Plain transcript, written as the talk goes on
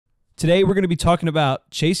Today, we're going to be talking about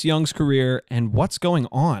Chase Young's career and what's going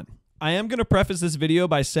on. I am going to preface this video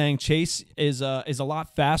by saying Chase is a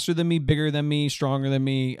lot faster than me, bigger than me, stronger than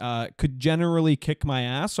me, could generally kick my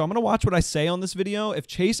ass. So I'm going to watch what I say on this video. If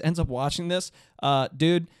Chase ends up watching this,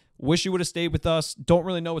 dude, wish you would have stayed with us. Don't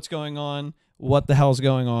really know what's going on. What the hell's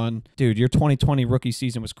going on? Dude, your 2020 rookie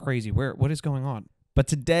season was crazy. What is going on? But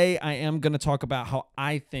today, I am going to talk about how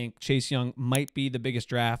I think Chase Young might be the biggest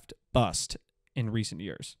draft bust in recent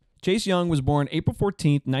years. Chase Young was born April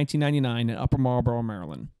 14th, 1999 in Upper Marlboro,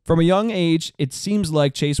 Maryland. From a young age, it seems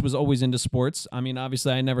like Chase was always into sports. I mean,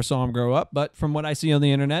 obviously, I never saw him grow up, but from what I see on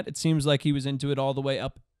the internet, it seems like he was into it all the way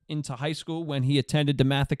up into high school when he attended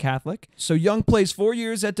DeMatha Catholic. So Young plays 4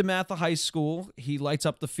 years at DeMatha High School. He lights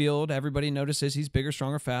up the field. Everybody notices he's bigger,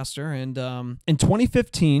 stronger, faster. And in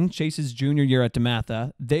 2015, Chase's junior year at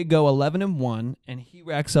DeMatha, they go 11-1, and he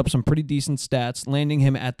racks up some pretty decent stats, landing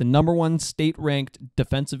him at the #1 state-ranked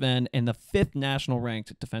defensive end and the 5th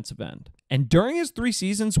national-ranked defensive end. And during his 3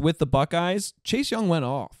 seasons with the Buckeyes, Chase Young went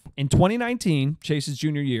off. In 2019, Chase's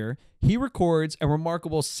junior year, he records a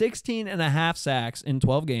remarkable 16.5 sacks in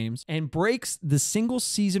 12 games and breaks the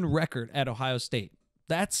single-season record at Ohio State.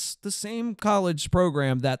 That's the same college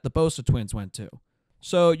program that the Bosa twins went to.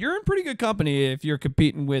 So you're in pretty good company if you're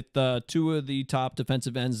competing with 2 of the top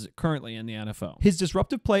defensive ends currently in the NFL. His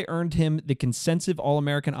disruptive play earned him the consensus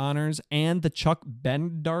All-American honors and the Chuck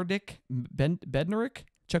Bednarik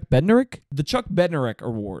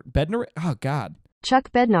Award. Oh, God.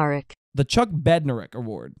 Chuck Bednarik. The Chuck Bednarik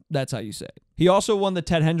Award. That's how you say it. He also won the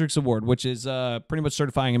Ted Hendricks Award, which is pretty much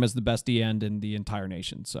certifying him as the best D-end in the entire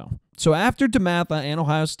nation. So after DeMatha and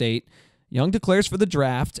Ohio State, Young declares for the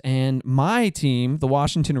draft, and my team, the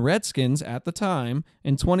Washington Redskins, at the time,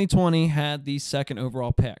 in 2020, had the 2nd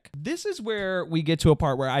overall pick. This is where we get to a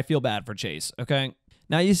part where I feel bad for Chase, okay?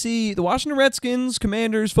 Now, you see, the Washington Redskins,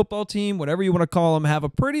 Commanders, football team, whatever you want to call them, have a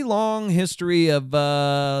pretty long history of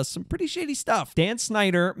some pretty shady stuff. Dan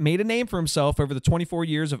Snyder made a name for himself over the 24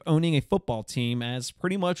 years of owning a football team as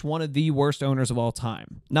pretty much one of the worst owners of all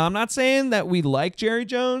time. Now, I'm not saying that we like Jerry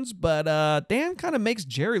Jones, but Dan kind of makes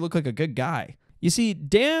Jerry look like a good guy. You see,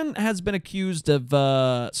 Dan has been accused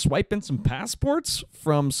of swiping some passports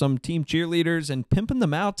from some team cheerleaders and pimping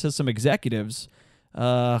them out to some executives.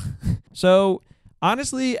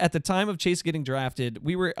 Honestly, at the time of Chase getting drafted,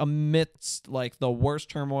 we were amidst like the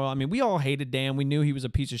worst turmoil. I mean, we all hated Dan. We knew he was a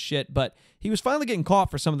piece of shit, but he was finally getting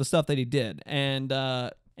caught for some of the stuff that he did. And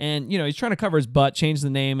you know, he's trying to cover his butt, change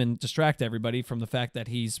the name, and distract everybody from the fact that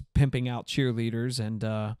he's pimping out cheerleaders and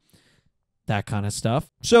that kind of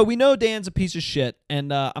stuff. So we know Dan's a piece of shit,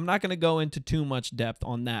 and I'm not going to go into too much depth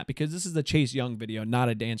on that because this is a Chase Young video, not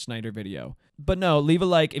a Dan Snyder video. But no, leave a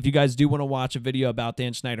like if you guys do want to watch a video about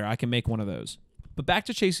Dan Snyder. I can make one of those. But back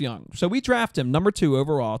to Chase Young. So we draft him #2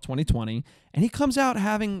 overall, 2020, and he comes out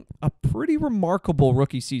having a pretty remarkable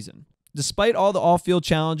rookie season. Despite all the off-field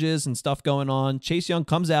challenges and stuff going on, Chase Young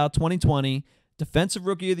comes out 2020, Defensive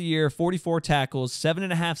Rookie of the Year, 44 tackles,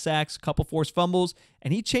 7.5 sacks, couple forced fumbles,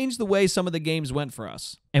 and he changed the way some of the games went for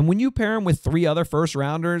us. And when you pair him with 3 other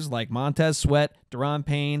first-rounders like Montez Sweat, Daron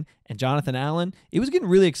Payne, and Jonathan Allen, it was getting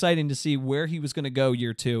really exciting to see where he was going to go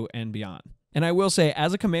year 2 and beyond. And I will say,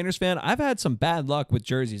 as a Commanders fan, I've had some bad luck with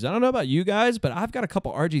jerseys. I don't know about you guys, but I've got a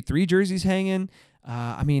couple RG3 jerseys hanging.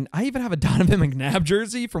 I mean, I even have a Donovan McNabb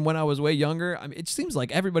jersey from when I was way younger. I mean, it seems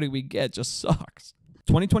like everybody we get just sucks.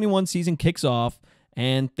 2021 season kicks off,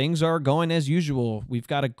 and things are going as usual. We've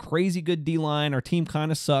got a crazy good D-line. Our team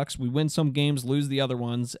kind of sucks. We win some games, lose the other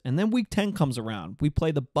ones. And then week 10 comes around. We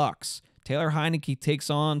play the Bucs. Taylor Heineke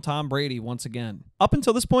takes on Tom Brady once again. Up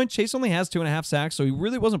until this point, Chase only has 2.5 sacks, so he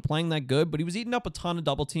really wasn't playing that good, but he was eating up a ton of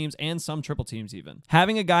double teams and some triple teams even.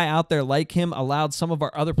 Having a guy out there like him allowed some of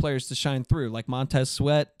our other players to shine through, like Montez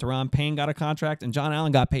Sweat, Daron Payne got a contract, and John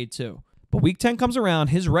Allen got paid too. But week 10 comes around,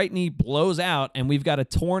 his right knee blows out, and we've got a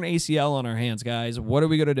torn ACL on our hands, guys. What are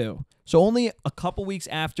we going to do? So only a couple weeks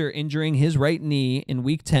after injuring his right knee in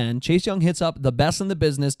week 10, Chase Young hits up the best in the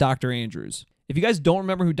business, Dr. Andrews. If you guys don't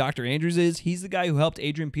remember who Dr. Andrews is, he's the guy who helped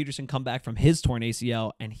Adrian Peterson come back from his torn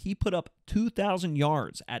ACL, and he put up 2,000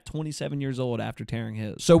 yards at 27 years old after tearing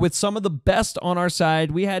his. So with some of the best on our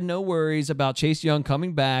side, we had no worries about Chase Young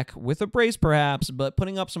coming back, with a brace perhaps, but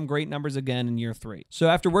putting up some great numbers again in year 3. So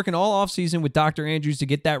after working all offseason with Dr. Andrews to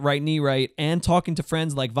get that right knee right, and talking to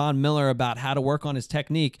friends like Von Miller about how to work on his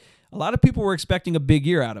technique, a lot of people were expecting a big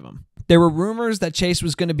year out of him. There were rumors that Chase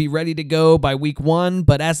was going to be ready to go by week 1,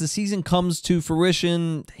 but as the season comes to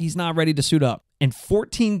fruition, he's not ready to suit up. And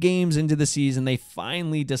 14 games into the season, they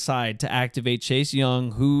finally decide to activate Chase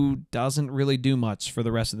Young, who doesn't really do much for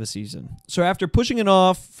the rest of the season. So after pushing it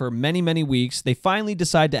off for many, many weeks, they finally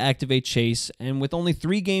decide to activate Chase. And with only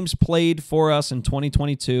 3 games played for us in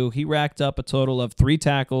 2022, he racked up a total of 3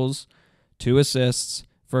 tackles, 2 assists,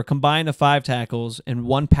 for a combine of 5 tackles and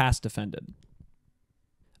 1 pass defended.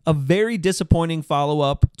 A very disappointing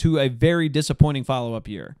follow-up to a very disappointing follow-up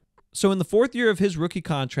year. So in the 4th year of his rookie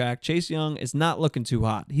contract, Chase Young is not looking too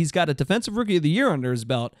hot. He's got a Defensive Rookie of the Year under his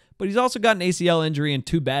belt, but he's also got an ACL injury and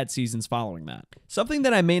 2 bad seasons following that. Something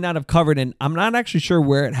that I may not have covered, and I'm not actually sure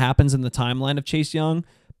where it happens in the timeline of Chase Young,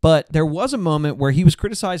 but there was a moment where he was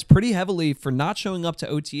criticized pretty heavily for not showing up to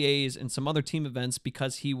OTAs and some other team events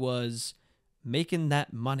because he was making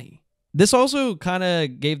that money. This also kind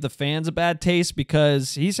of gave the fans a bad taste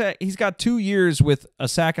because he's got 2 years with a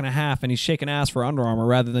sack and a half and he's shaking ass for Under Armour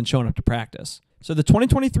rather than showing up to practice. So the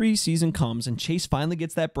 2023 season comes and Chase finally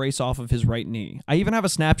gets that brace off of his right knee. I even have a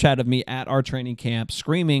Snapchat of me at our training camp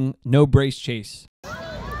screaming, "No brace Chase."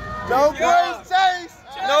 No brace Chase!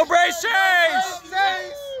 No brace Chase!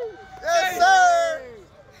 Yes, sir!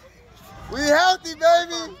 We healthy,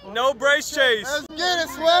 baby! No brace Chase! Let's get it,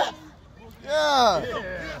 Sweat! Yeah!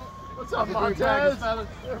 What's up, Montez?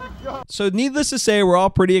 So needless to say, we're all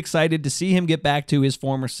pretty excited to see him get back to his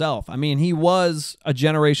former self. I mean, he was a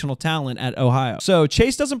generational talent at Ohio. So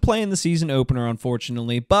Chase doesn't play in the season opener,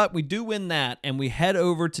 unfortunately, but we do win that, and we head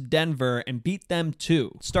over to Denver and beat them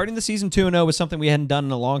too. Starting the season 2-0 was something we hadn't done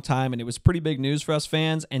in a long time, and it was pretty big news for us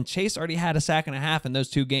fans, and Chase already had a sack and a half in those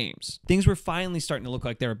 2 games. Things were finally starting to look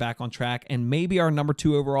like they were back on track, and maybe our number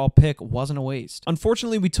 2 overall pick wasn't a waste.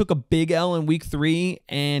 Unfortunately, we took a big L in week 3,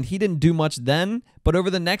 and he didn't do much then, but over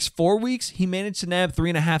the next 4 weeks, he managed to nab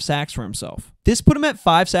 3.5 sacks for himself. This put him at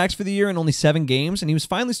 5 sacks for the year in only 7 games, and he was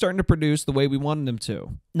finally starting to produce the way we wanted him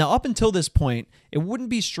to. Now, up until this point, it wouldn't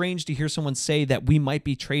be strange to hear someone say that we might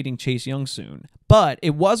be trading Chase Young soon, but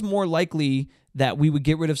it was more likely that we would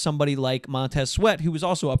get rid of somebody like Montez Sweat, who was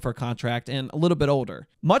also up for a contract and a little bit older.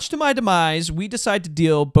 Much to my demise, we decide to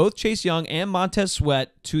deal both Chase Young and Montez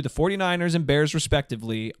Sweat to the 49ers and Bears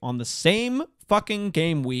respectively on the same fucking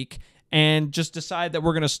game week, and just decide that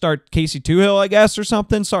we're going to start Casey Toohill, I guess, or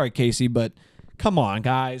something. Sorry, Casey, but come on,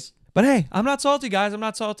 guys. But hey, I'm not salty, guys. I'm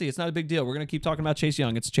not salty. It's not a big deal. We're going to keep talking about Chase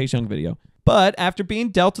Young. It's a Chase Young video. But after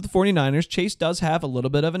being dealt to the 49ers, Chase does have a little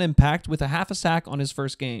bit of an impact with a half a sack on his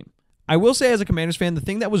first game. I will say, as a Commanders fan, the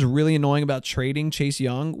thing that was really annoying about trading Chase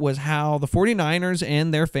Young was how the 49ers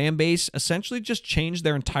and their fan base essentially just changed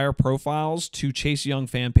their entire profiles to Chase Young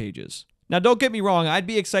fan pages. Now, don't get me wrong, I'd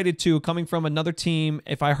be excited too, coming from another team,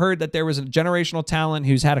 if I heard that there was a generational talent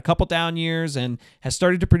who's had a couple down years and has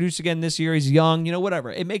started to produce again this year. He's young, you know, whatever.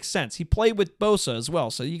 It makes sense. He played with Bosa as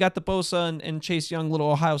well, so you got the Bosa and Chase Young little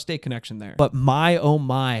Ohio State connection there. But my, oh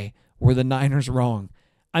my, were the Niners wrong.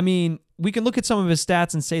 I mean, we can look at some of his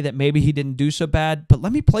stats and say that maybe he didn't do so bad, but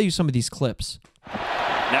let me play you some of these clips.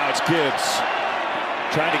 Now it's Gibbs.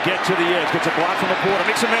 Trying to get to the edge, gets a block from the corner,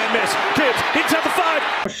 makes a man miss. Gibbs, inside the 5.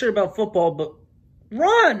 I'm not sure about football, but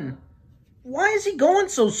run! Why is he going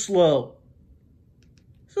so slow?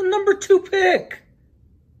 He's a number 2 pick.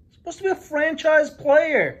 He's supposed to be a franchise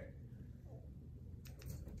player.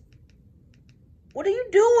 What are you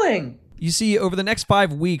doing? You see, over the next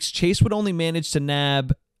 5 weeks, Chase would only manage to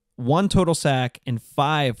nab 1 total sack and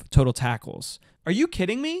 5 total tackles. Are you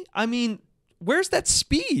kidding me? I mean, where's that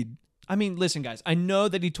speed? I mean, listen, guys, I know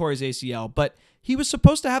that he tore his ACL, but he was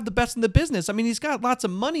supposed to have the best in the business. I mean, he's got lots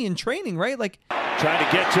of money in training, right? Like, trying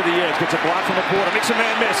to get to the edge, gets a block from the corner, makes a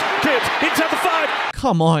man miss. Gibbs, inside the 5.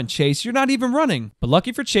 Come on, Chase, you're not even running. But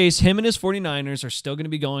lucky for Chase, him and his 49ers are still going to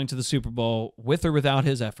be going to the Super Bowl with or without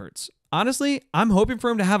his efforts. Honestly, I'm hoping for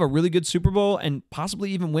him to have a really good Super Bowl and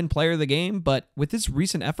possibly even win player of the game, but with his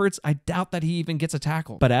recent efforts, I doubt that he even gets a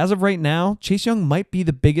tackle. But as of right now, Chase Young might be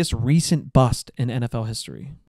the biggest recent bust in NFL history.